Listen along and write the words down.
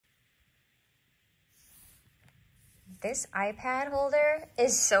This iPad holder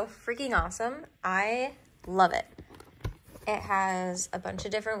is so freaking awesome. I love it. It has a bunch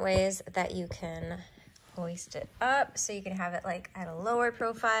of different ways that you can hoist it up, so you can have it like at a lower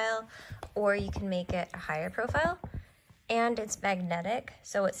profile, or you can make it a higher profile. And it's magnetic,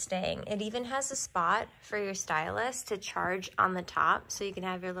 so it's staying. It even has a spot for your stylus to charge on the top, so you can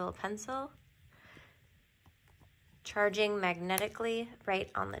have your little pencil charging magnetically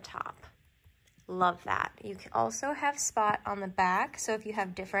right on the top. Love that. You can also have spot on the back, so if you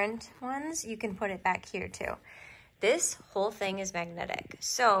have different ones, you can put it back here too. This whole thing is magnetic,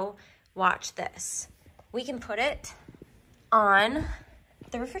 so watch this. We can put it on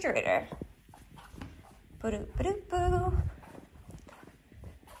the refrigerator. Ba-doop-ba-doop-boo.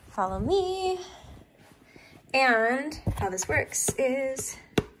 Follow me. And how this works is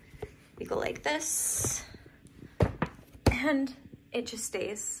you go like this, and it just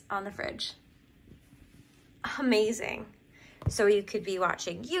stays on the fridge. Amazing. So you could be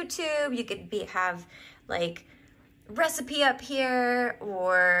watching YouTube, you could have like recipe up here,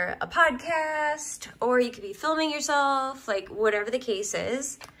 or a podcast, or you could be filming yourself, like whatever the case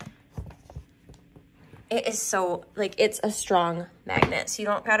is. It is so, like, it's a strong magnet, so you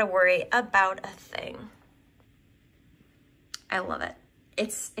don't gotta worry about a thing. I love it.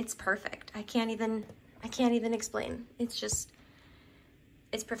 It's perfect. I can't even explain. It's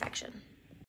perfection.